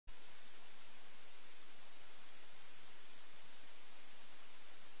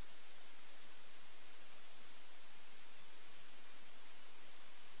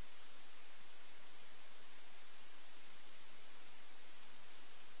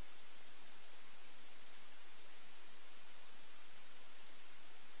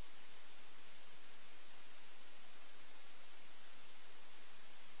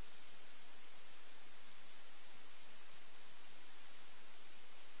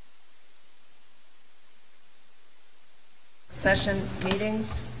session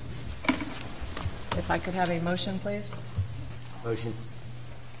meetings. If I could have a motion, please. Motion.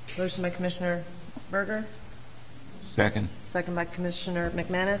 Motion by Commissioner Berger. Second. Second by Commissioner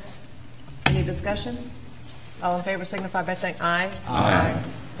McManus. Any discussion? All in favor signify by saying aye. Aye.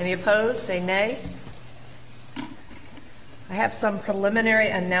 Any opposed, say nay. I have some preliminary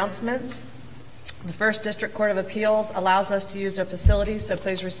announcements. The First District Court of Appeals allows us to use their facilities, so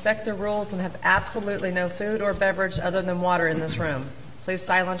please respect the rules and have absolutely no food or beverage other than water in this room. Please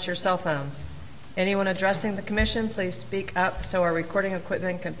silence your cell phones. Anyone addressing the commission, please speak up so our recording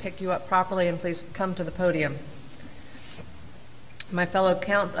equipment can pick you up properly, and please come to the podium. My fellow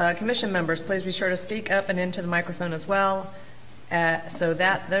commission members, please be sure to speak up and into the microphone as well, so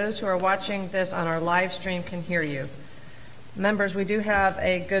that those who are watching this on our live stream can hear you. Members, we do have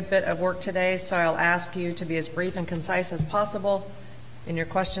a good bit of work today, so I'll ask you to be as brief and concise as possible in your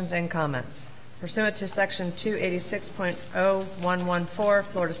questions and comments. Pursuant to Section 286.0114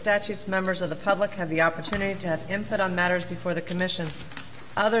 Florida statutes, members of the public have the opportunity to have input on matters before the Commission,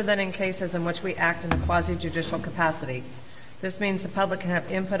 other than in cases in which we act in a quasi-judicial capacity. This means the public can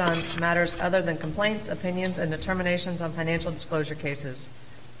have input on matters other than complaints, opinions, and determinations on financial disclosure cases.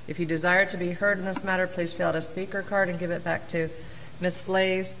 If you desire to be heard in this matter, please fill out a speaker card and give it back to Ms.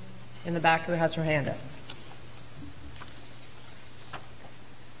 Blaze in the back, who has her hand up.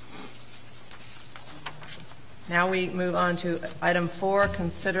 Now we move on to item 4,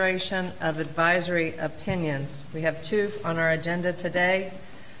 consideration of advisory opinions. We have 2 on our agenda today.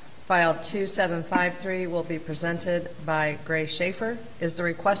 File 2753 will be presented by Grace Schaefer. Is the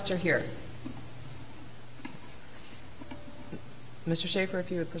requester here? Mr. Schaefer,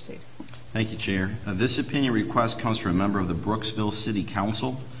 if you would proceed. Thank you, Chair. This opinion request comes from a member of the Brooksville City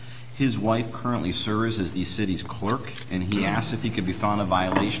Council. His wife currently serves as the city's clerk, and he asked if he could be found in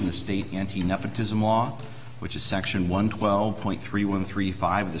violation of the state anti-nepotism law, which is Section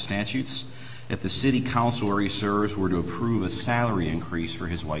 112.3135 of the statutes, if the city council where he serves were to approve a salary increase for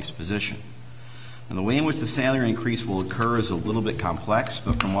his wife's position. And the way in which the salary increase will occur is a little bit complex,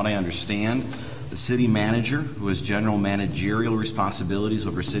 but from what I understand, the city manager, who has general managerial responsibilities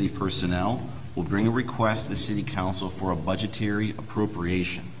over city personnel, will bring a request to the city council for a budgetary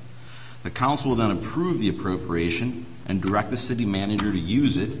appropriation. The council will then approve the appropriation and direct the city manager to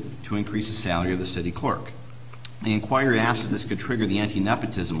use it to increase the salary of the city clerk. The inquiry asked if this could trigger the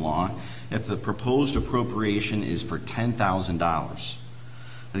anti-nepotism law if the proposed appropriation is for $10,000.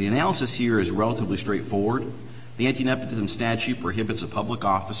 The analysis here is relatively straightforward. The anti-nepotism statute prohibits a public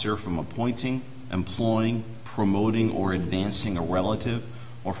officer from appointing, employing, promoting, or advancing a relative,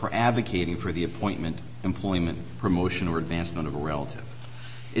 or for advocating for the appointment, employment, promotion, or advancement of a relative.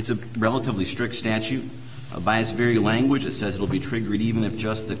 It's a relatively strict statute. By its very language, it says it will be triggered even if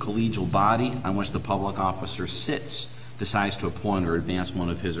just the collegial body on which the public officer sits decides to appoint or advance one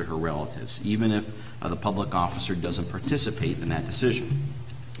of his or her relatives, even if the public officer doesn't participate in that decision.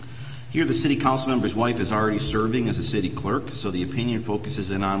 Here, the city council member's wife is already serving as a city clerk, so the opinion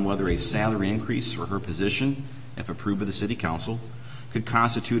focuses in on whether a salary increase for her position, if approved by the city council, could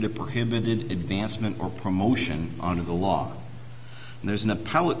constitute a prohibited advancement or promotion under the law. And there's an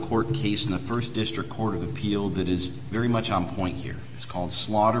appellate court case in the First District Court of Appeal that is very much on point here. It's called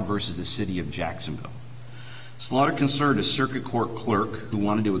Slaughter versus the City of Jacksonville. Slaughter concerned a circuit court clerk who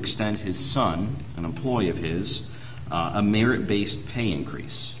wanted to extend his son, an employee of his, a merit-based pay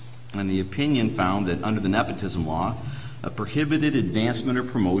increase. And the opinion found that under the nepotism law, a prohibited advancement or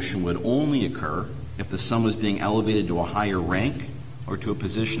promotion would only occur if the son was being elevated to a higher rank or to a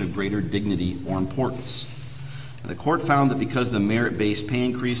position of greater dignity or importance. The court found that because the merit-based pay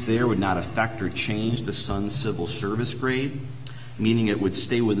increase there would not affect or change the son's civil service grade, meaning it would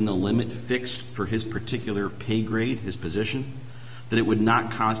stay within the limit fixed for his particular pay grade, his position, that it would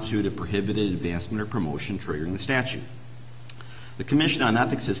not constitute a prohibited advancement or promotion triggering the statute. The Commission on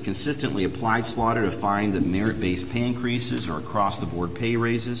Ethics has consistently applied Slaughter to find that merit-based pay increases or across-the-board pay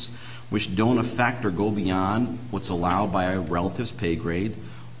raises, which don't affect or go beyond what's allowed by a relative's pay grade,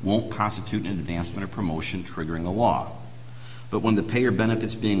 won't constitute an advancement or promotion triggering the law. But when the pay or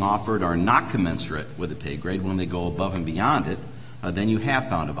benefits being offered are not commensurate with the pay grade, when they go above and beyond it, then you have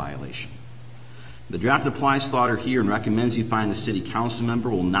found a violation. The draft applies Slaughter here and recommends you find the city council member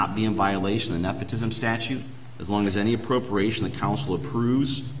will not be in violation of the nepotism statute as long as any appropriation the council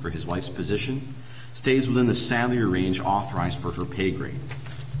approves for his wife's position stays within the salary range authorized for her pay grade.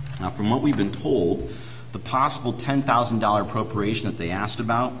 Now, from what we've been told, the possible $10,000 appropriation that they asked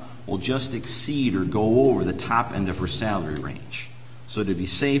about will just exceed or go over the top end of her salary range. So to be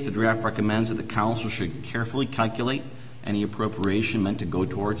safe, the draft recommends that the council should carefully calculate any appropriation meant to go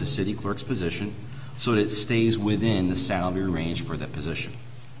towards a city clerk's position so that it stays within the salary range for that position.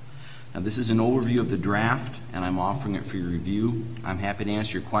 Now, this is an overview of the draft, and I'm offering it for your review. I'm happy to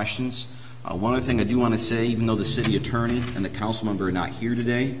answer your questions. One other thing I do want to say, even though the city attorney and the council member are not here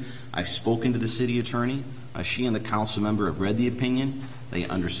today, I've spoken to the city attorney. She and the council member have read the opinion. They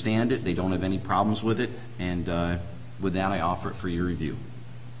understand it. They don't have any problems with it. And with that, I offer it for your review.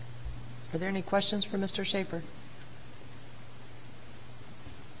 Are there any questions for Mr. Schaefer?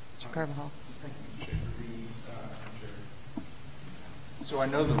 Mr. Carvajal. Thank you, Mr. Schaefer. So I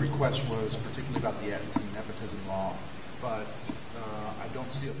know the request was particularly about the anti-nepotism law, but I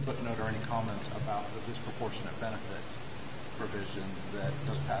don't see a footnote or any comments about the disproportionate benefit provisions that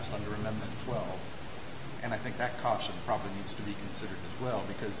was passed under Amendment 12. And I think that caution probably needs to be considered as well,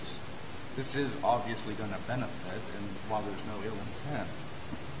 because this is obviously going to benefit, and while there's no ill intent,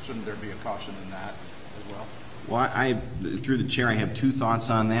 shouldn't there be a caution in that as well? Well, through the chair, I have two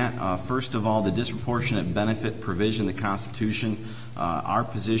thoughts on that. First of all, the disproportionate benefit provision in the Constitution, our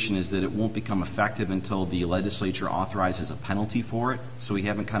position is that it won't become effective until the legislature authorizes a penalty for it. So we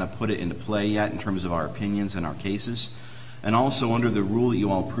haven't kind of put it into play yet in terms of our opinions and our cases. And also under the rule that you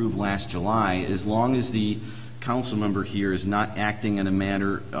all approved last July, as long as the council member here is not acting in a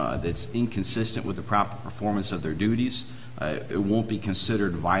manner that's inconsistent with the proper performance of their duties, it won't be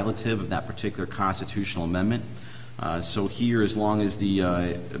considered violative of that particular constitutional amendment. So here, as long as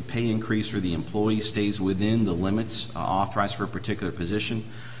the pay increase for the employee stays within the limits authorized for a particular position,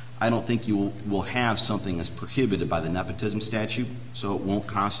 I don't think you will have something that's prohibited by the nepotism statute, so it won't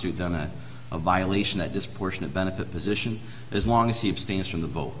constitute then a violation of that disproportionate benefit position, as long as he abstains from the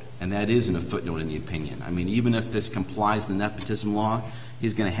vote. And that is in a footnote in the opinion. I mean, even if this complies with the nepotism law,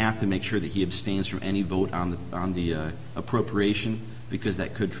 he's going to have to make sure that he abstains from any vote on the appropriation, because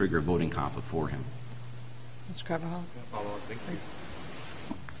that could trigger a voting conflict for him. Mr. Carvajal. Follow up, thank you.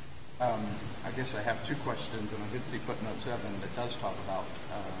 I guess I have two questions, and I did see footnote 7 that does talk about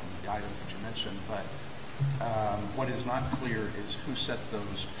the items that you mentioned, but what is not clear is who set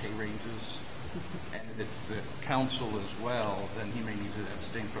those pay ranges. And if it's the council as well, then he may need to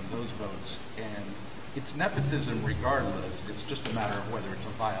abstain from those votes. And it's nepotism regardless. It's just a matter of whether it's a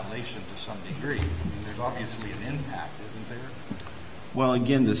violation to some degree. I mean, there's obviously an impact, isn't there? Well,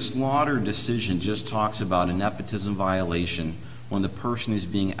 again, the Slaughter decision just talks about a nepotism violation when the person is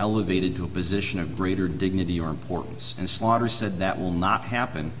being elevated to a position of greater dignity or importance. And Slaughter said that will not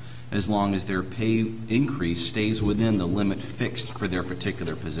happen as long as their pay increase stays within the limit fixed for their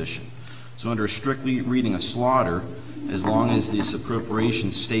particular position. So under strictly reading of Slaughter, as long as this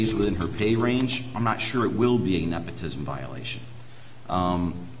appropriation stays within her pay range, I'm not sure it will be a nepotism violation.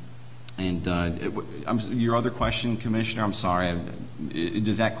 Your other question, Commissioner, I'm sorry,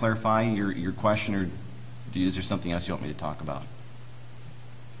 does that clarify your question, or is there something else you want me to talk about?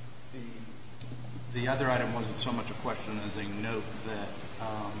 The other item wasn't so much a question as a note that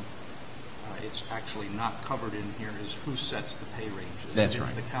it's actually not covered in here is who sets the pay ranges. That's right.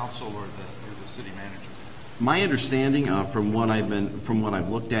 It's the council or the city manager. My understanding from what I've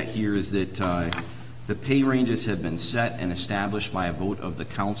looked at here is that the pay ranges have been set and established by a vote of the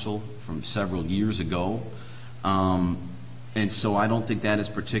council from several years ago. And so I don't think that is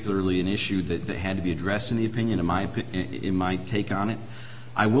particularly an issue that had to be addressed in the opinion, in my take on it.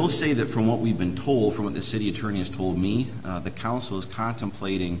 I will say that from what we've been told, from what the city attorney has told me, the council is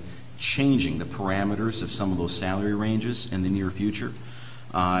contemplating changing the parameters of some of those salary ranges in the near future.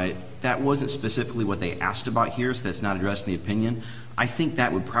 That wasn't specifically what they asked about here, so that's not addressed in the opinion. I think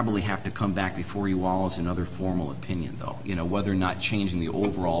that would probably have to come back before you all as another formal opinion, though. You know, whether or not changing the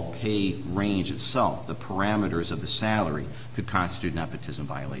overall pay range itself, the parameters of the salary, could constitute an nepotism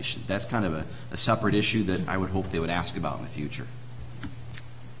violation. That's kind of a separate issue that I would hope they would ask about in the future.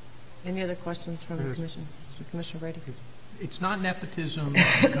 Any other questions from the Commission? Commissioner Brady? It's not nepotism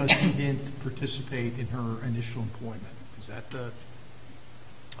because he didn't participate in her initial employment. Is that the...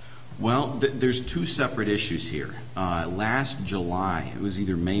 Well, there's two separate issues here. Last July, it was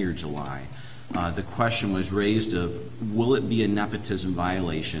either May or July, the question was raised of, will it be a nepotism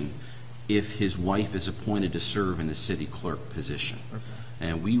violation if his wife is appointed to serve in the city clerk position? Okay.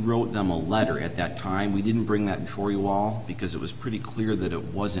 And we wrote them a letter at that time. We didn't bring that before you all because it was pretty clear that it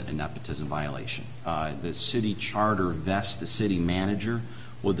wasn't a nepotism violation. The city charter vests the city manager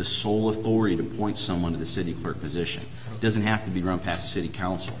with the sole authority to appoint someone to the city clerk position. It doesn't have to be run past the city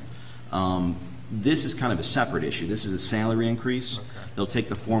council. This is kind of a separate issue. This is a salary increase. Okay. It'll take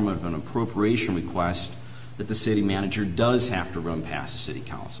the form of an appropriation request that the city manager does have to run past the city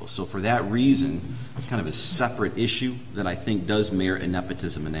council. So for that reason, it's kind of a separate issue that I think does merit a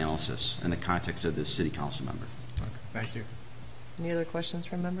nepotism analysis in the context of this city council member. Okay. Thank you. Any other questions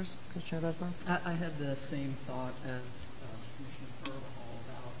from members? Commissioner Leslie? I had the same thought as Commissioner Burball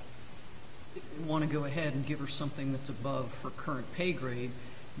about if we want to go ahead and give her something that's above her current pay grade.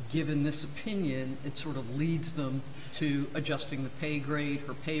 Given this opinion, it sort of leads them to adjusting the pay grade,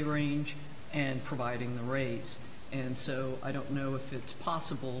 her pay range, and providing the raise. And so I don't know if it's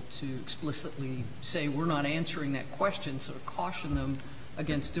possible to explicitly say we're not answering that question, so to caution them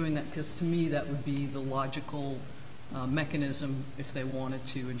against doing that, because to me that would be the logical mechanism if they wanted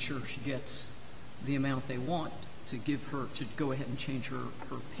to ensure she gets the amount they want, to give her, to go ahead and change her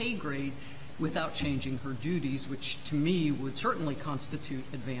pay grade without changing her duties, which to me would certainly constitute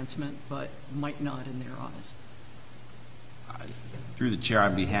advancement, but might not in their eyes. Through the chair,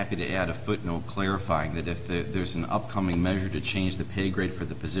 I'd be happy to add a footnote clarifying that if there's an upcoming measure to change the pay grade for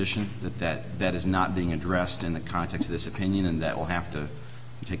the position, that is not being addressed in the context of this opinion, and that will have to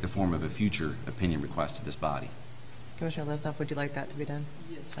take the form of a future opinion request to this body. Commissioner Lesnoff, would you like that to be done?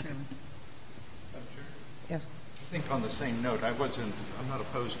 Yes, Chairman. Yes. I think on the same note, I'm not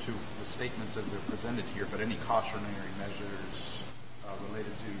opposed to the statements as they're presented here, but any cautionary measures related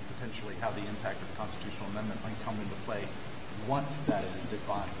to potentially how the impact of the constitutional amendment might come into play once that is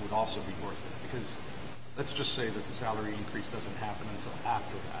defined would also be worth it. Because let's just say that the salary increase doesn't happen until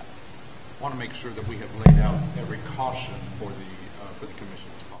after that. I want to make sure that we have laid out every caution for the commission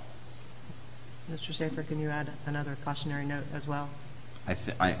as possible. Mr. Schaefer, can you add another cautionary note as well?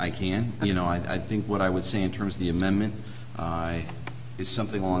 I can. You know, I think what I would say in terms of the amendment is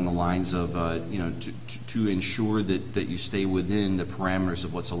something along the lines of, you know, to ensure that you stay within the parameters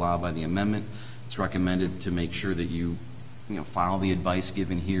of what's allowed by the amendment. It's recommended to make sure that you follow the advice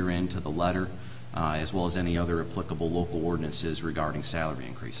given herein to the letter, as well as any other applicable local ordinances regarding salary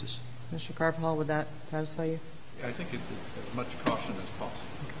increases. Mr. Carvajal, would that satisfy you? Yeah, I think it's as much caution as possible.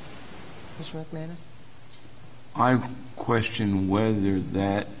 Mr. McManus? I question whether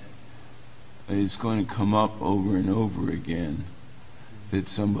that is going to come up over and over again, that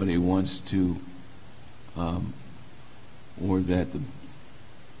somebody wants to, or that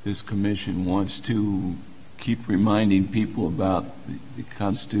this commission wants to keep reminding people about the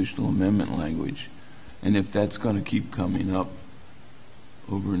constitutional amendment language. And if that's going to keep coming up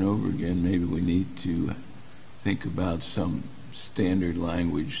over and over again, maybe we need to think about some standard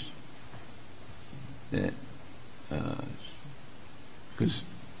language that, because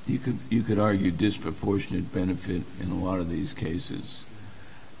you could argue disproportionate benefit in a lot of these cases.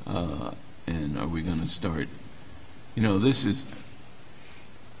 And are we going to start, this is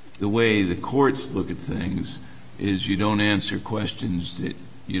the way the courts look at things, is you don't answer questions that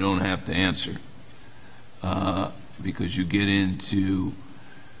you don't have to answer, because you get into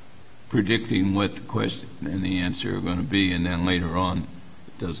predicting what the question and the answer are going to be, and then later on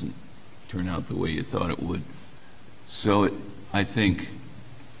it doesn't turn out the way you thought it would. So I think,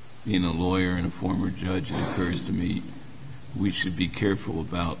 being a lawyer and a former judge, it occurs to me we should be careful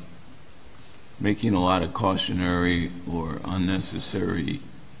about making a lot of cautionary or unnecessary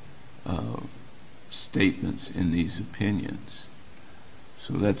statements in these opinions.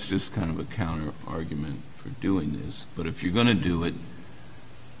 So that's just kind of a counter argument for doing this. But if you're going to do it,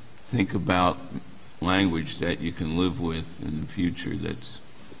 think about language that you can live with in the future that's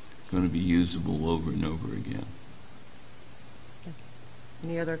going to be usable over and over again.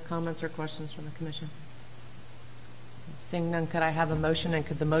 Any other comments or questions from the commission? Seeing none, could I have a motion, and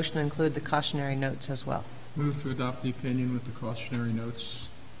could the motion include the cautionary notes as well? Move to adopt the opinion with the cautionary notes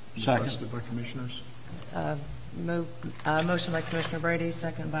requested by commissioners. Motion by Commissioner Brady,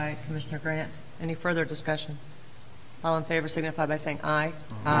 second by Commissioner Grant. Any further discussion? All in favor signify by saying aye.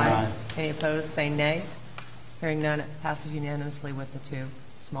 Aye. Any opposed, say nay. Hearing none, it passes unanimously with the two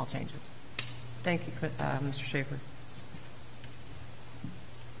small changes. Thank you, Mr. Schaefer.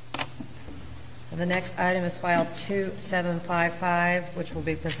 And the next item is file 2755, which will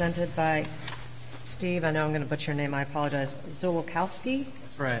be presented by Steve. I know I'm going to butcher your name. I apologize. Zulukowski?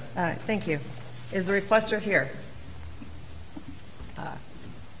 That's right. Thank you. Is the requester here?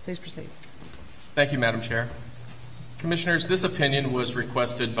 Please proceed. Thank you, Madam Chair. Commissioners, this opinion was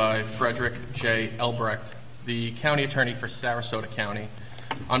requested by Frederick J. Elbrecht, the County Attorney for Sarasota County,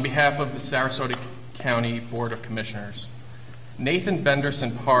 on behalf of the Sarasota County Board of Commissioners. Nathan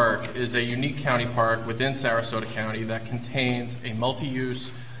Benderson Park is a unique county park within Sarasota County that contains a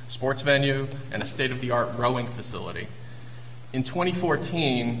multi-use sports venue and a state-of-the-art rowing facility. In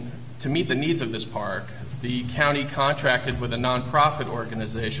 2014, to meet the needs of this park, the county contracted with a nonprofit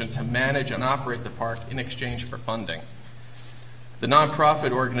organization to manage and operate the park in exchange for funding. The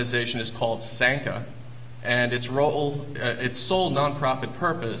nonprofit organization is called Sanka, and its sole nonprofit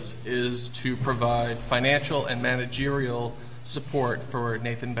purpose is to provide financial and managerial support for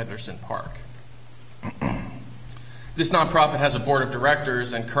Nathan Benderson Park. This nonprofit has a board of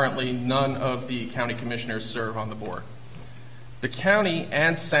directors, and currently none of the county commissioners serve on the board. The county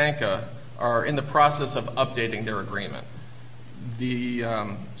and Sanka are in the process of updating their agreement.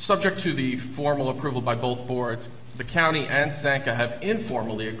 Subject to the formal approval by both boards, the county and Sanka have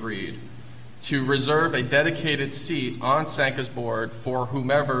informally agreed to reserve a dedicated seat on Sanka's board for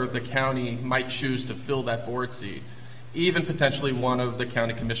whomever the county might choose to fill that board seat, even potentially one of the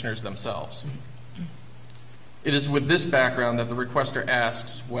county commissioners themselves. It is with this background that the requester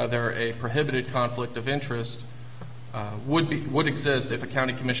asks whether a prohibited conflict of interest would exist if a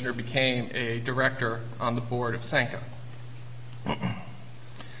county commissioner became a director on the board of Sanka.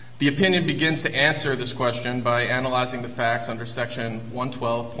 The opinion begins to answer this question by analyzing the facts under section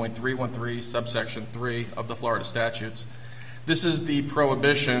 112.313, subsection 3 of the Florida statutes. This is the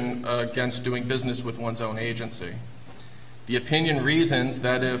prohibition against doing business with one's own agency. The opinion reasons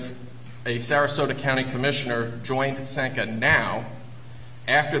that if a Sarasota County Commissioner joined Sanka now,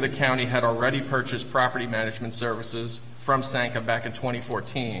 after the county had already purchased property management services from Sanka back in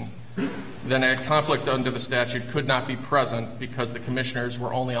 2014, then a conflict under the statute could not be present because the commissioners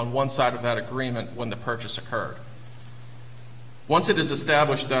were only on one side of that agreement when the purchase occurred. Once it is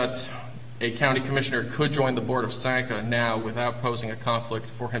established that a county commissioner could join the board of Sanka now without posing a conflict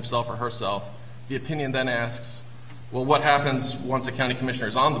for himself or herself, the opinion then asks, well, what happens once a county commissioner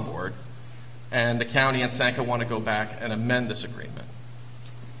is on the board and the county and Sanka want to go back and amend this agreement?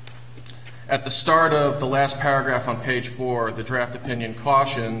 At the start of the last paragraph on page 4, the draft opinion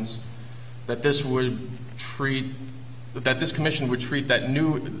cautions that this commission would treat that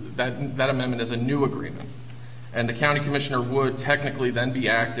amendment as a new agreement, and the county commissioner would technically then be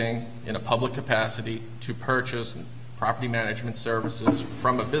acting in a public capacity to purchase property management services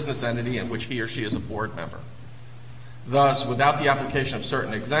from a business entity in which he or she is a board member. Thus, without the application of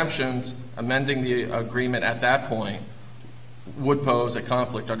certain exemptions, amending the agreement at that point would pose a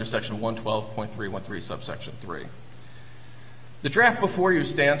conflict under section 112.313, subsection 3. The draft before you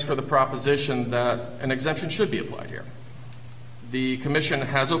stands for the proposition that an exemption should be applied here. The commission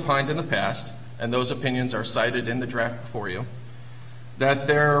has opined in the past, and those opinions are cited in the draft before you, that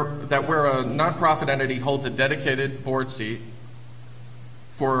where a nonprofit entity holds a dedicated board seat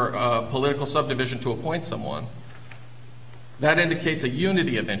for a political subdivision to appoint someone, that indicates a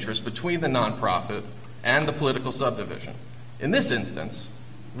unity of interest between the nonprofit and the political subdivision. In this instance,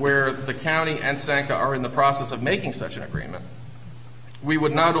 where the county and Sanka are in the process of making such an agreement, we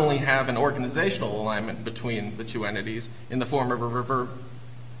would not only have an organizational alignment between the two entities in the form of a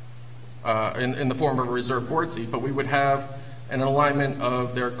reserved board seat, but we would have an alignment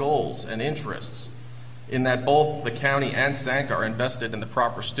of their goals and interests in that both the county and Sanka are invested in the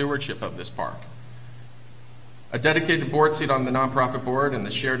proper stewardship of this park. A dedicated board seat on the nonprofit board and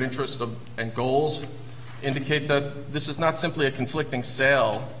the shared interests and goals indicate that this is not simply a conflicting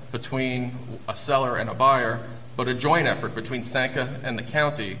sale between a seller and a buyer, but a joint effort between Sanka and the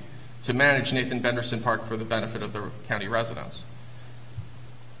county to manage Nathan Benderson Park for the benefit of the county residents.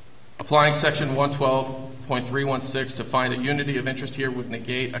 Applying section 112.316 to find a unity of interest here would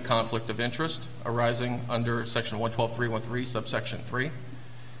negate a conflict of interest arising under section 112.313, subsection 3,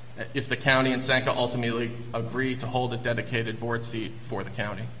 if the county and Sanka ultimately agree to hold a dedicated board seat for the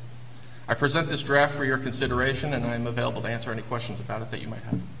county. I present this draft for your consideration, and I am available to answer any questions about it that you might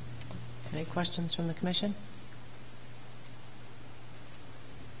have. Any questions from the commission?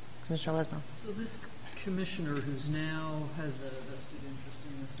 Commissioner Lesno. So this commissioner who's now has a vested interest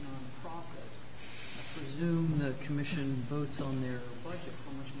in this nonprofit, I presume the commission votes on their budget,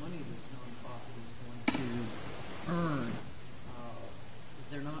 how much money this nonprofit is going to earn. Is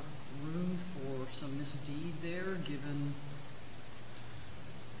there not room for some misdeed there, given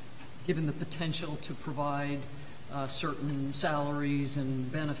the potential to provide certain salaries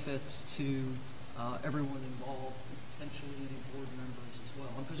and benefits to everyone involved, potentially the board members as well?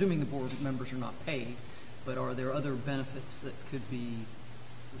 I'm presuming the board members are not paid, but are there other benefits that could be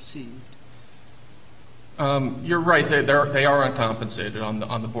received? You're right. They are uncompensated on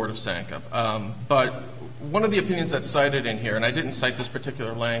the board of Sanka. But one of the opinions that's cited in here, and I didn't cite this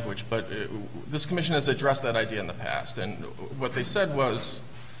particular language, but this commission has addressed that idea in the past. And what they said was,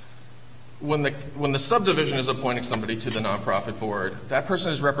 when the subdivision is appointing somebody to the nonprofit board, that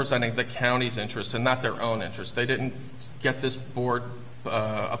person is representing the county's interests and not their own interests. They didn't get this board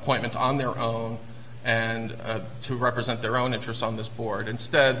appointment on their own and to represent their own interests on this board.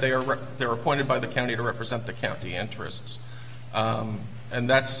 Instead, they're appointed by the county to represent the county interests. And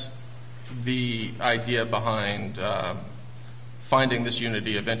that's the idea behind finding this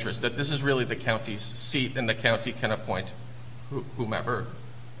unity of interest, that this is really the county's seat and the county can appoint whomever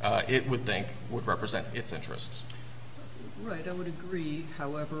it would think would represent its interests. Right, I would agree.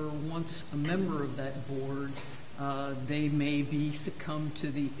 However, once a member of that board, they may be succumb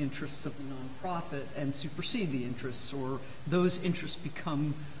to the interests of the nonprofit and supersede the interests, or those interests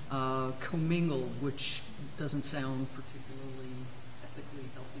become commingled, which doesn't sound particularly ethically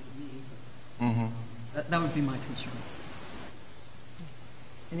healthy to me. But that would be my concern.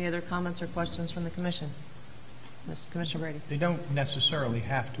 Any other comments or questions from the commission? Mr. Commissioner Brady. They don't necessarily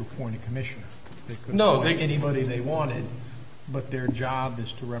have to appoint a commissioner. They could No, appoint they- anybody they wanted, but their job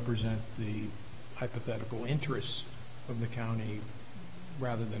is to represent the hypothetical interests of the county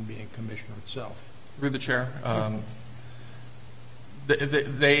rather than being commissioner itself. Through the chair,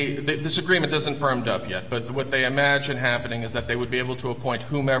 this agreement isn't firmed up yet, but what they imagine happening is that they would be able to appoint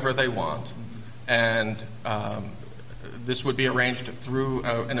whomever they want, and this would be arranged through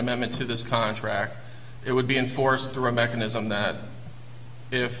an amendment to this contract. It would be enforced through a mechanism that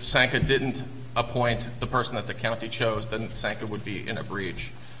if Sanka didn't appoint the person that the county chose, then Sanka would be in a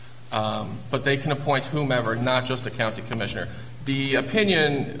breach. But they can appoint whomever, not just a county commissioner. The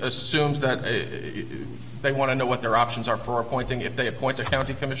opinion assumes that they want to know what their options are for appointing. If they appoint a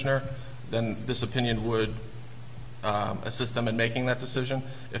county commissioner, then this opinion would assist them in making that decision.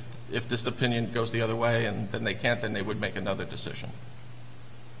 If this opinion goes the other way and then they can't, then they would make another decision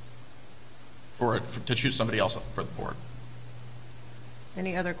to choose somebody else for the board.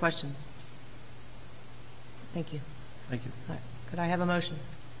 Any other questions? Thank you. Thank you. All right. Could I have a motion?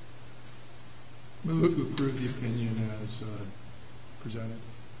 Move to approve the opinion as presented.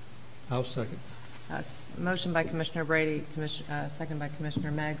 I'll second. Motion by Commissioner Brady, second by Commissioner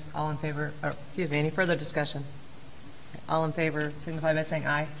Meggs. All in favor, or excuse me, any further discussion? All in favor signify by saying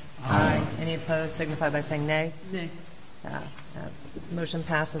aye. Aye. Any opposed signify by saying nay. Nay. Motion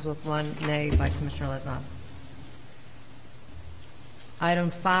passes with one nay by Commissioner Lesnov. Item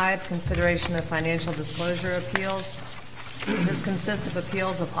 5, consideration of financial disclosure appeals. This consists of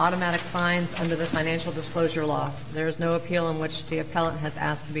appeals of automatic fines under the financial disclosure law. There is no appeal in which the appellant has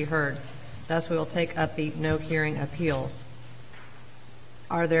asked to be heard. Thus, we will take up the no hearing appeals.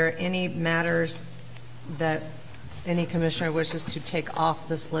 Are there any matters that any commissioner wishes to take off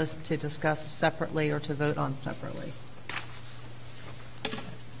this list to discuss separately or to vote on separately?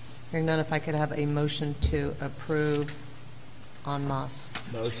 Hearing none, if I could have a motion to approve en masse.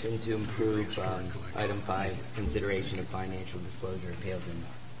 Motion to approve item 5, consideration of financial disclosure appeals.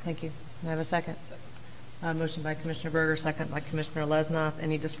 Thank you. May I have a second? Motion by Commissioner Berger, second by Commissioner Lesnov.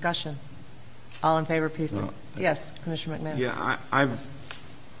 Any discussion? All in favor, please. Yes, Commissioner McManus. Yeah, I've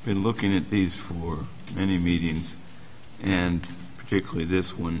been looking at these for many meetings, and particularly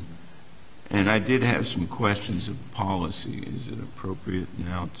this one, and I did have some questions of policy. Is it appropriate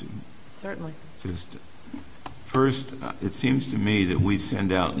now to Certainly. just... First, it seems to me that we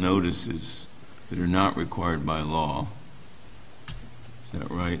send out notices that are not required by law. Is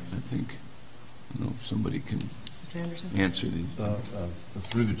that right? I think, I don't know if somebody can Mr. Anderson? answer these.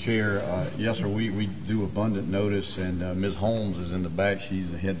 Through the chair, yes, sir, we do abundant notice, and Ms. Holmes is in the back.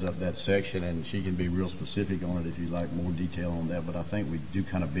 She's the heads up that section, and she can be real specific on it if you'd like more detail on that. But I think we do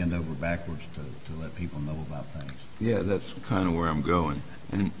kind of bend over backwards to let people know about things. Yeah, that's kind of where I'm going.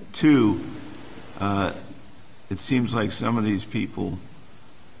 And 2, it seems like some of these people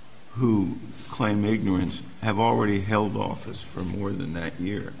who claim ignorance have already held office for more than that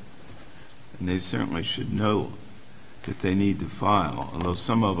year. And they certainly should know that they need to file, although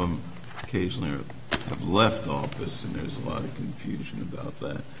some of them occasionally have left office, and there's a lot of confusion about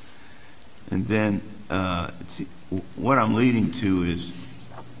that. And then what I'm leading to is,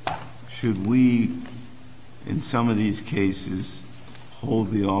 should we, in some of these cases,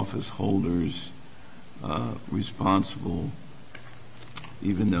 hold the office holders responsible,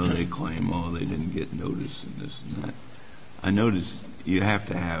 even though they claim, oh, they didn't get notice and this and that? I notice you have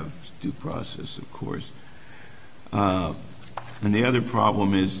to have due process, of course. And the other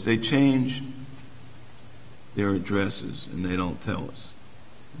problem is they change their addresses and they don't tell us.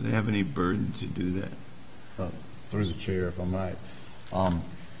 Do they have any burden to do that? Through the chair, if I might. Of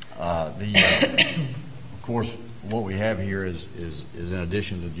course, what we have here is in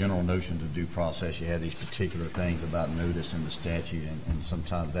addition to the general notion of due process, you have these particular things about notice in the statute, and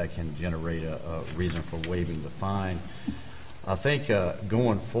sometimes that can generate a reason for waiving the fine. I think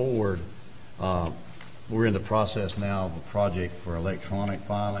going forward, we're in the process now of a project for electronic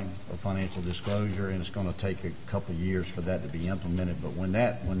filing of financial disclosure, and it's going to take a couple of years for that to be implemented. But when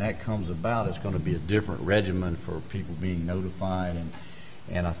that comes about, it's going to be a different regimen for people being notified.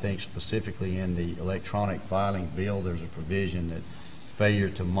 And I think specifically in the electronic filing bill, there's a provision that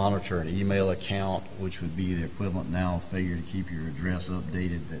failure to monitor an email account, which would be the equivalent now of failure to keep your address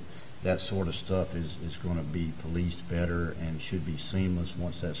updated, that sort of stuff is going to be policed better and should be seamless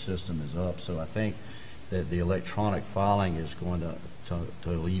once that system is up. So I think that the electronic filing is going to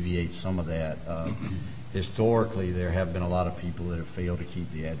alleviate some of that. Historically, there have been a lot of people that have failed to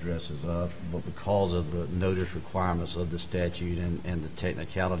keep the addresses up, but because of the notice requirements of the statute and the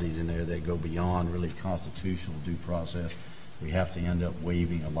technicalities in there that go beyond really constitutional due process, we have to end up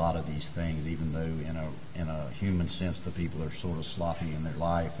waiving a lot of these things, even though in a human sense the people are sort of sloppy in their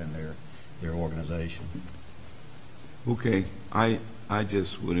life and their organization. Okay, I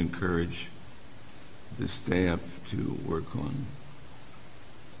just would encourage the staff to work on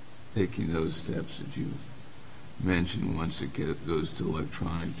taking those steps that you mentioned once it goes to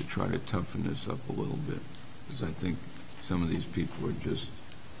electronic, to try to toughen this up a little bit, because I think some of these people are just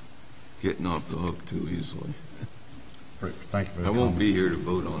getting off the hook too easily. Thank you for the I won't comment. be here to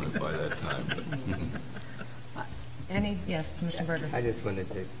vote on it by that time. But Yes, Commissioner Berger. I just wanted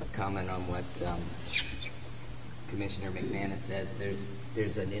to comment on what Commissioner McManus says.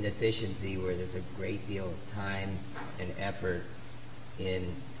 There's an inefficiency where there's a great deal of time and effort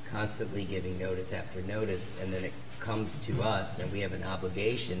in constantly giving notice after notice, and then it comes to us and we have an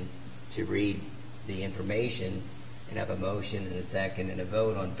obligation to read the information and have a motion and a second and a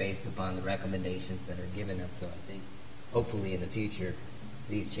vote on based upon the recommendations that are given us. So I think hopefully in the future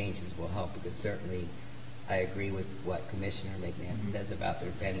these changes will help, because certainly I agree with what Commissioner McManus says about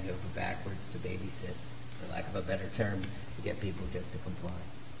their bending over backwards to babysit, for lack of a better term, to get people just to comply.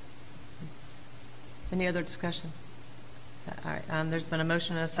 Any other discussion? All right, there's been a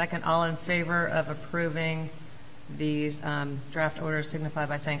motion and a second. All in favor of approving these draft orders signify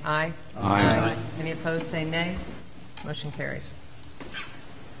by saying aye. Aye. Any opposed, say nay. Motion carries.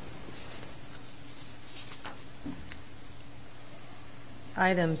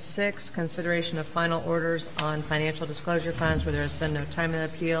 Item 6, consideration of final orders on financial disclosure funds where there has been no timely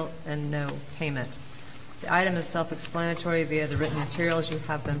appeal and no payment. The item is self-explanatory via the written materials you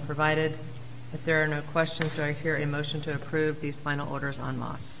have been provided. If there are no questions, do I hear a motion to approve these final orders en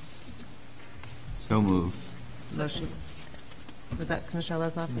masse? so moved. Motion. Was that Commissioner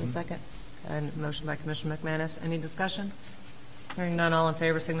Lesnoff for the second? And motion by Commissioner McManus. Any discussion? Hearing none, all in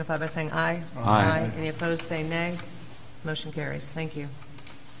favor signify by saying aye. Aye. Any opposed, say nay. Motion carries. Thank you.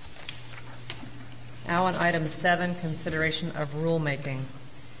 Now on item 7, consideration of rulemaking.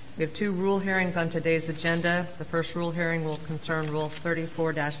 We have 2 rule hearings on today's agenda. The first rule hearing will concern Rule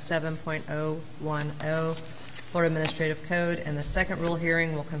 34-7.010, Florida Administrative Code, and the second rule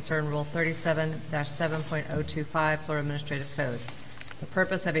hearing will concern Rule 37-7.025, Florida Administrative Code. The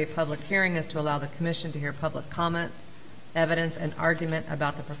purpose of a public hearing is to allow the Commission to hear public comments, evidence, and argument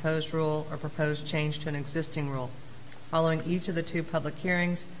about the proposed rule or proposed change to an existing rule. Following each of the 2 public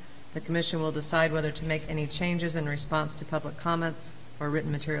hearings, the Commission will decide whether to make any changes in response to public comments or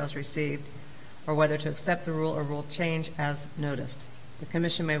written materials received, or whether to accept the rule or rule change as noticed. The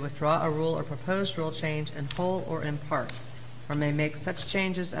Commission may withdraw a rule or proposed rule change in whole or in part, or may make such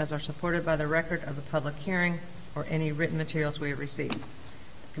changes as are supported by the record of the public hearing or any written materials we have received.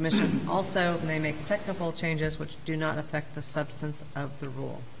 The Commission also may make technical changes which do not affect the substance of the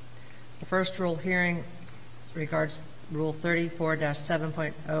rule. The first rule hearing regards Rule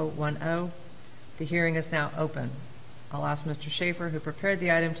 34-7.010. The hearing is now open. I'll ask Mr. Schaefer, who prepared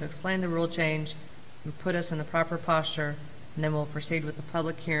the item, to explain the rule change and put us in the proper posture, and then we'll proceed with the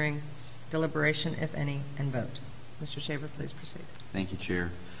public hearing, deliberation, if any, and vote. Mr. Schaefer, please proceed. Thank you,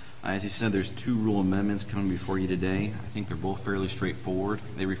 Chair. As you said, there's 2 rule amendments coming before you today. I think they're both fairly straightforward.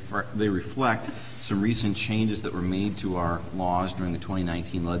 They reflect some recent changes that were made to our laws during the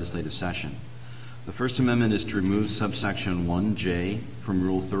 2019 legislative session. The first amendment is to remove subsection 1J from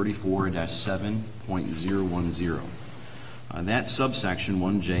Rule 34-7.010. That subsection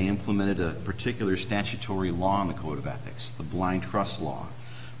 1J implemented a particular statutory law in the Code of Ethics, the Blind Trust Law,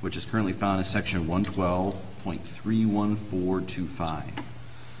 which is currently found in Section 112.31425.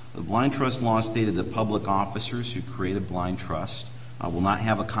 The Blind Trust Law stated that public officers who create a blind trust will not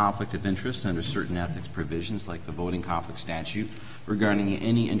have a conflict of interest under certain ethics provisions like the voting conflict statute regarding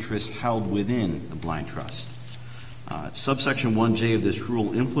any interest held within the blind trust. Subsection 1J of this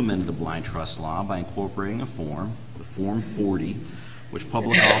rule implemented the Blind Trust Law by incorporating a form, the Form 40, which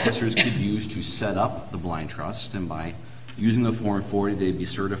public officers could use to set up the blind trust, and by using the Form 40, they'd be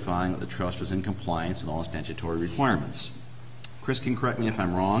certifying that the trust was in compliance with all statutory requirements. Chris can correct me if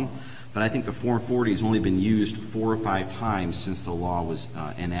I'm wrong, but I think the Form 40 has only been used 4 or 5 times since the law was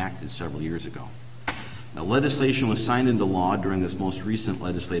enacted several years ago. Now, legislation was signed into law during this most recent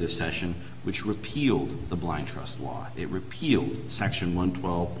legislative session, which repealed the blind trust law. It repealed Section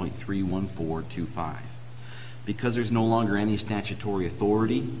 112.31425. Because there's no longer any statutory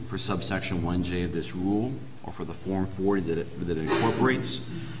authority for subsection 1J of this rule, or for the Form 40 that it incorporates,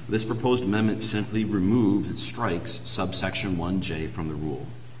 this proposed amendment simply removes and strikes subsection 1J from the rule.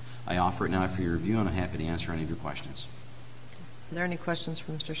 I offer it now for your review, and I'm happy to answer any of your questions. Are there any questions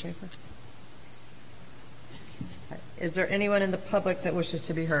for Mr. Schaefer? Is there anyone in the public that wishes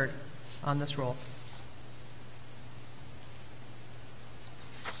to be heard on this rule?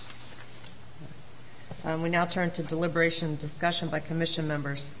 We now turn to deliberation and discussion by commission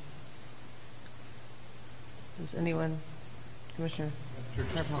members. Does anyone, Commissioner?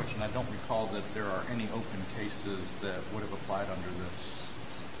 Just a question. I don't recall that there are any open cases that would have applied under this. Is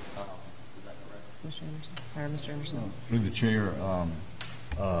that correct? Mr. Anderson? Mr. Anderson? Through the chair,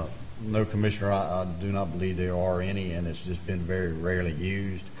 no, Commissioner, I do not believe there are any, and it's just been very rarely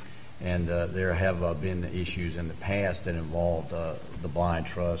used. And there have been issues in the past that involved the blind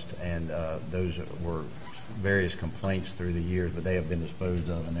trust, and those were various complaints through the years, but they have been disposed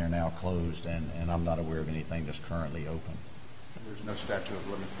of, and they're now closed, and I'm not aware of anything that's currently open. There's no statute of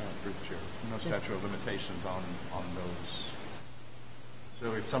limitations on those.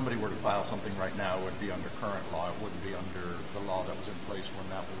 So if somebody were to file something right now, it would be under current law. It wouldn't be under the law that was in place when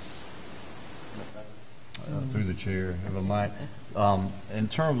that was in effect. Through the chair, if I might. In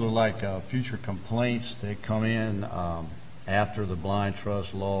terms of like future complaints that come in after the blind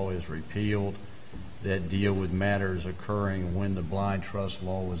trust law is repealed that deal with matters occurring when the blind trust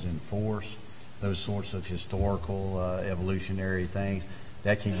law was in force, those sorts of historical evolutionary things,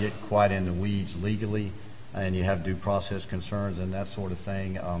 that can get quite in the weeds legally, and you have due process concerns and that sort of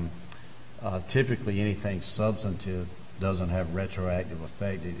thing. Typically anything substantive doesn't have retroactive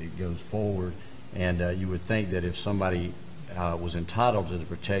effect. It goes forward. And you would think that if somebody was entitled to the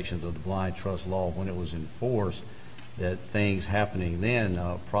protections of the blind trust law when it was in force, that things happening then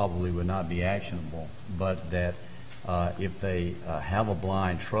probably would not be actionable. But that if they have a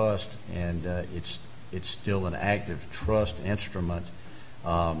blind trust and it's still an active trust instrument,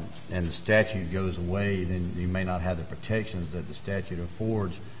 and the statute goes away, then you may not have the protections that the statute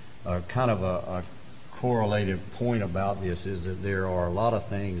affords. Kind of a correlative point about this is that there are a lot of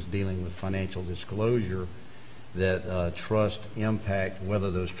things dealing with financial disclosure that trust impact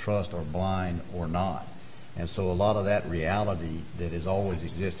whether those trusts are blind or not. And so a lot of that reality that has always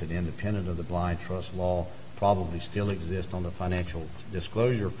existed independent of the blind trust law probably still exists on the financial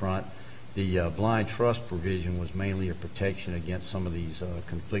disclosure front. The blind trust provision was mainly a protection against some of these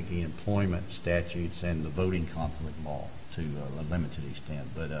conflicting employment statutes and the voting conflict law to a limited extent.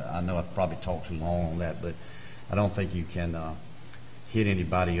 But I know I probably talked too long on that, but I don't think you can hit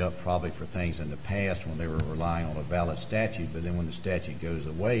anybody up probably for things in the past when they were relying on a valid statute, but then when the statute goes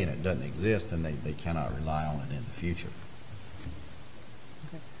away and it doesn't exist, then they cannot rely on it in the future.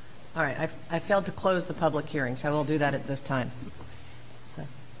 Okay. All right, I failed to close the public hearing, so I will do that at this time. If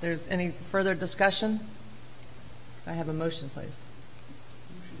there's any further discussion? I have a motion, please.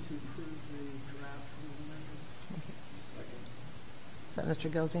 Is that Mr.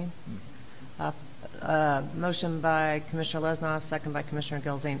 Gilzine? Motion by Commissioner Lesnoff, second by Commissioner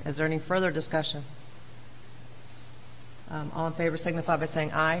Gilzine. Is there any further discussion? All in favor signify by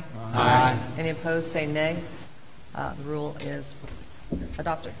saying aye. Aye. Any opposed say nay. The rule is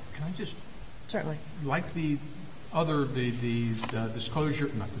adopted. Can I just, Certainly. like the other, the disclosure,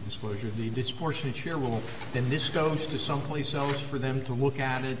 not the disclosure, the disproportionate share rule, then this goes to someplace else for them to look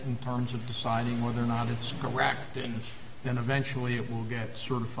at it in terms of deciding whether or not it's correct, and then eventually it will get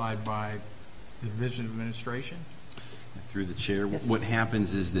certified by the Division of Administration? Through the chair, Yes. what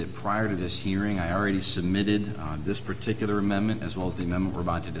happens is that prior to this hearing, I already submitted this particular amendment as well as the amendment we're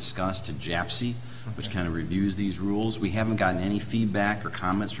about to discuss to JAPSI, which kind of reviews these rules. We haven't gotten any feedback or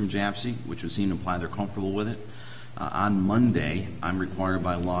comments from JAPSI, which would seem to imply they're comfortable with it. On Monday, I'm required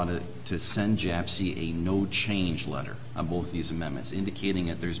by law to send JAPSI a no change letter on both these amendments, indicating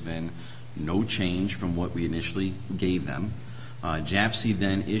that there's been no change from what we initially gave them. JAPSI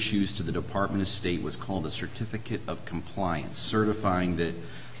then issues to the Department of State what's called a Certificate of Compliance, certifying that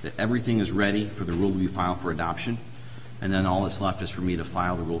everything is ready for the rule to be filed for adoption, and then all that's left is for me to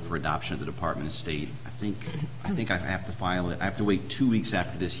file the rule for adoption at the Department of State. I think I have to file it. I have to wait 2 weeks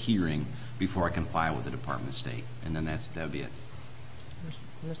after this hearing before I can file with the Department of State, and then that would be it.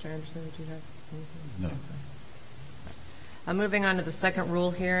 Mr. Anderson, did you have anything? No. Moving on to the second rule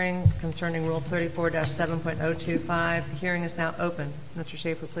hearing concerning Rule 34-7.025. The hearing is now open. Mr.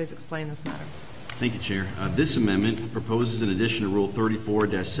 Schaefer, please explain this matter. Thank you, Chair. This amendment proposes an addition to Rule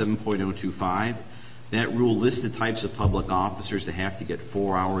 34-7.025 That rule lists the types of public officers that have to get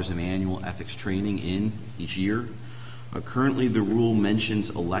 4 hours of annual ethics training in each year. Currently, the rule mentions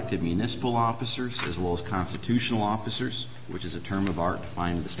elected municipal officers as well as constitutional officers, which is a term of art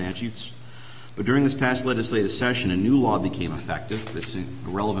defined in the statutes. But during this past legislative session, a new law became effective. This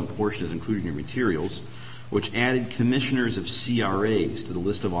relevant portion is included in your materials, which added commissioners of CRAs to the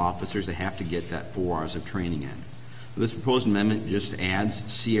list of officers that have to get that 4 hours of training in. This proposed amendment just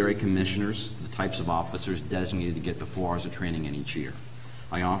adds CRA commissioners, the types of officers designated to get the 4 hours of training in each year.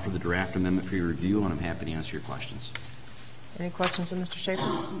 I offer the draft amendment for your review, and I'm happy to answer your questions. Any questions of Mr.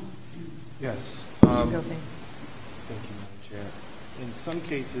 Schaefer? Yes. Mr. Gilsey? Thank you, Madam Chair. In some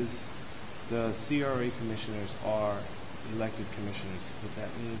cases, the CRA commissioners are elected commissioners. Would that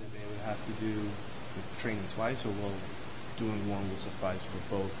mean that they would have to do the training twice, or will doing one will suffice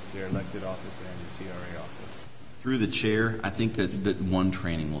for both their elected office and the CRA office? Through the chair, I think that one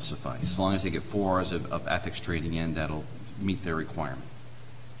training will suffice. As long as they get 4 hours of ethics training in, that'll meet their requirement.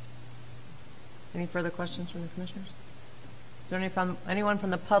 Any further questions from the commissioners? Is there anyone from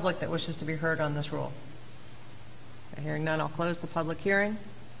the public that wishes to be heard on this rule? Hearing none, I'll close the public hearing.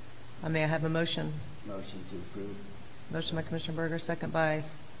 May I have a motion? Motion to approve. Motion by Commissioner Berger, second by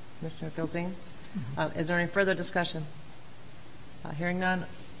Commissioner Gilzine. Is there any further discussion? Hearing none,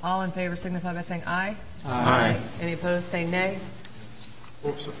 all in favor signify by saying aye. Aye. Any opposed, say nay.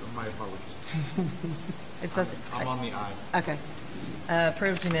 Oops, my apologies. It says, I'm on the aye. okay.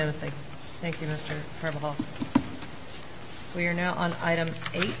 Approved unanimously. Thank you, Mr. Carbajal. We are now on item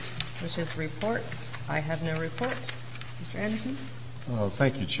 8, which is reports. I have no report. Mr. Anderson?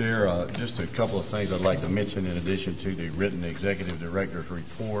 Thank you, Chair. Just a couple of things I'd like to mention in addition to the written executive director's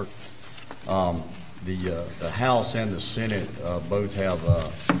report. The House and the Senate both have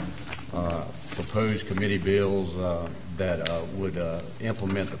proposed committee bills that would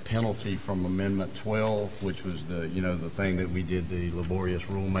implement the penalty from Amendment 12, which was the thing that we did the laborious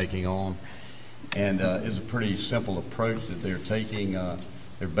rulemaking on. And it's a pretty simple approach that they're taking.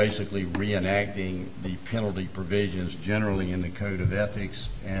 They're basically reenacting the penalty provisions generally in the Code of Ethics,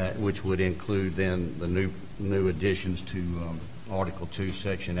 which would include then the new additions to Article 2,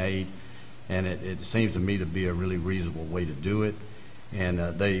 Section 8. And it seems to me to be a really reasonable way to do it. And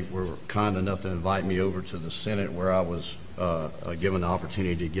they were kind enough to invite me over to the Senate, where I was given the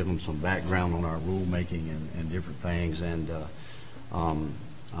opportunity to give them some background on our rulemaking and different things. And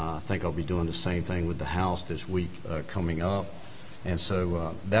I think I'll be doing the same thing with the House this week coming up. And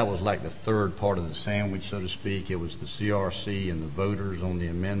so that was like the third part of the sandwich, so to speak. It was the CRC and the voters on the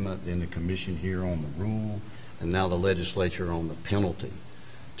amendment, then the commission here on the rule, and now the legislature on the penalty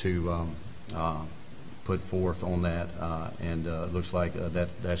to put forth on that. And it looks like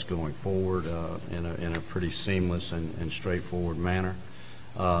that's going forward in a pretty seamless and straightforward manner.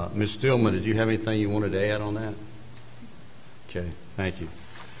 Ms. Stillman, did you have anything you wanted to add on that? Okay, thank you.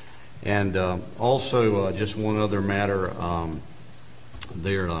 And also, just one other matter.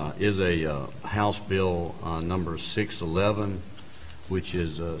 There is a House Bill number 611, which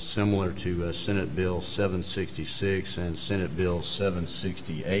is similar to Senate Bill 766 and Senate Bill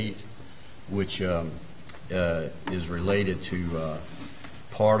 768, which is related to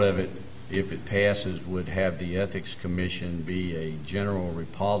part of it, if it passes, would have the Ethics Commission be a general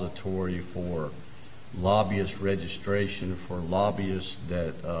repository for lobbyist registration for lobbyists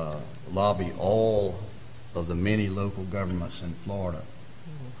that lobby all of the many local governments in Florida.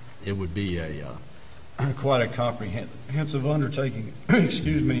 It would be a quite a comprehensive undertaking,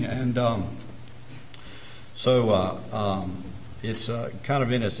 excuse me, and so it's kind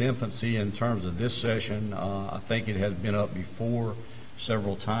of in its infancy in terms of this session. I think it has been up before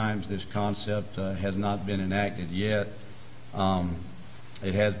several times. This concept has not been enacted yet.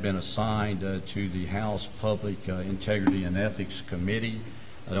 It has been assigned to the House Public Integrity and Ethics Committee.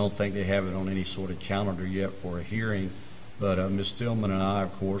 I don't think they have it on any sort of calendar yet for a hearing, but Ms. Stillman and I,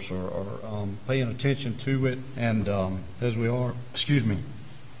 of course, are paying attention to it, and as we are, excuse me,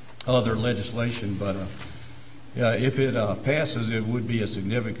 other legislation. But if it passes, it would be a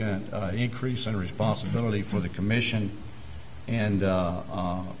significant increase in responsibility for the Commission, and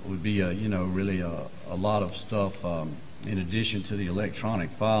would be really a lot of stuff in addition to the electronic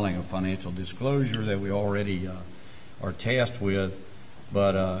filing of financial disclosure that we already are tasked with.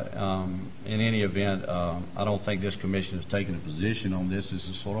 But in any event, I don't think this commission has taken a position on this. This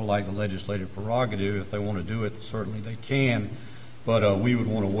is sort of like the legislative prerogative. If they want to do it, certainly they can. But we would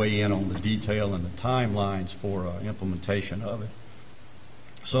want to weigh in on the detail and the timelines for implementation of it.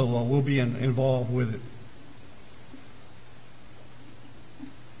 So we'll be involved with it.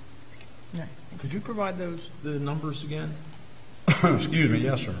 Could you provide the numbers again? Excuse me,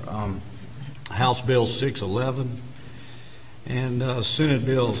 yes, sir. House Bill 611, and Senate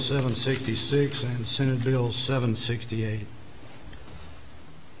Bill 766 and Senate Bill 768.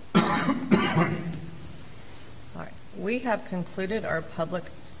 All right. We have concluded our public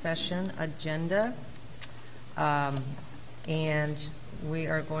session agenda, and we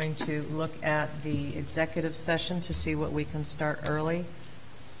are going to look at the executive session to see what we can start early.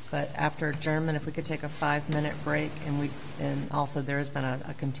 But after adjournment, if we could take a 5-minute break, and also there has been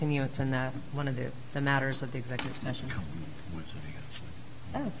a continuance in that one of the matters of the executive session.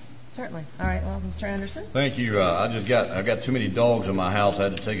 Oh, certainly. All right. Well, Mr. Anderson. Thank you. I got too many dogs in my house. I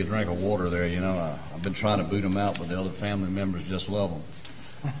had to take a drink of water there. You know, I've been trying to boot them out, but the other family members just love them.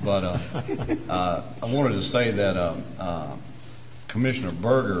 But I wanted to say that Commissioner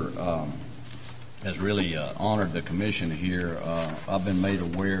Berger has really honored the commission here. I've been made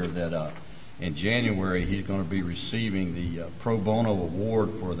aware that in January he's going to be receiving the Pro Bono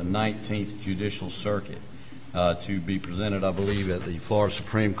Award for the 19th Judicial Circuit to be presented, I believe, at the Florida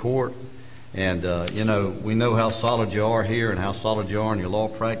Supreme Court. And, you know, we know how solid you are here and how solid you are in your law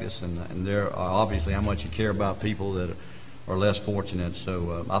practice, and there are obviously how much you care about people that are less fortunate.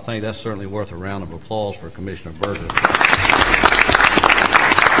 So I think that's certainly worth a round of applause for Commissioner Berger.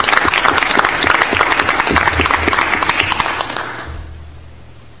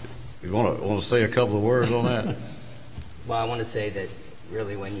 You want to say a couple of words on that? Well, I want to say that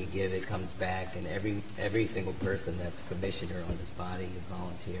really when you give, it comes back, and every single person that's a commissioner on this body is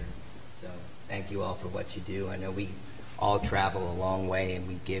volunteer. So thank you all for what you do. I know we all travel a long way and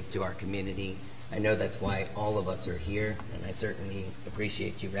we give to our community. I know that's why all of us are here, and I certainly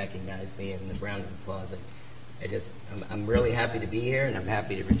appreciate you recognize me in the round of applause. I'm really happy to be here, and I'm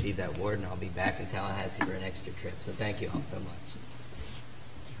happy to receive that award, and I'll be back in Tallahassee for an extra trip. So thank you all so much.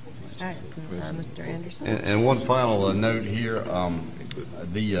 All right, Mr. Anderson. And one final note here,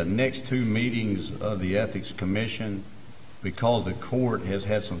 the next 2 meetings of the Ethics Commission, because the court has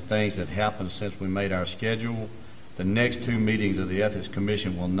had some things that happened since we made our schedule, the next 2 meetings of the Ethics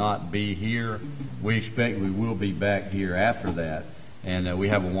Commission will not be here. We expect we will be back here after that. And we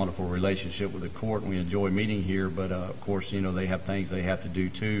have a wonderful relationship with the court, and we enjoy meeting here. But, of course, you know, they have things they have to do,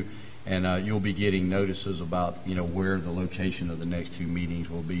 too. And you'll be getting notices about, you know, where the location of the next 2 meetings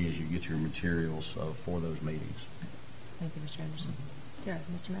will be as you get your materials for those meetings. Thank you, Mr. Anderson. Yeah,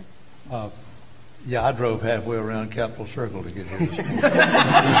 Mr. Metz. Yeah, I drove halfway around Capitol Circle to get here this morning.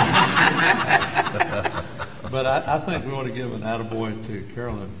 But I think we want to give an attaboy to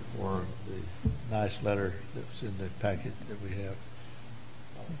Carolyn for the nice letter that was in the packet that we have.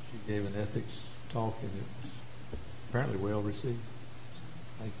 She gave an ethics talk, and it was apparently well received.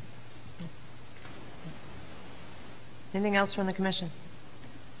 Thank you. Anything else from the commission?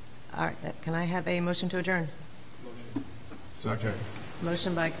 All right, can I have a motion to adjourn? Second.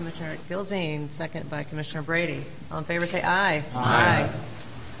 Motion by Commissioner Gilzine, second by Commissioner Brady. All in favor say aye. Aye. Aye.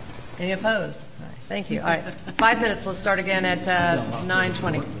 Any opposed? All right, thank you. All right, 5 minutes. Let's start again at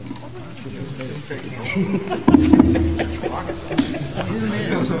 9:20.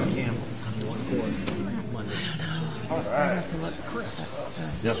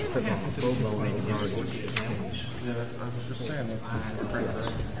 Yes,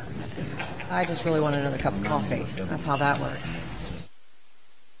 I just really want another cup of coffee. That's how that works.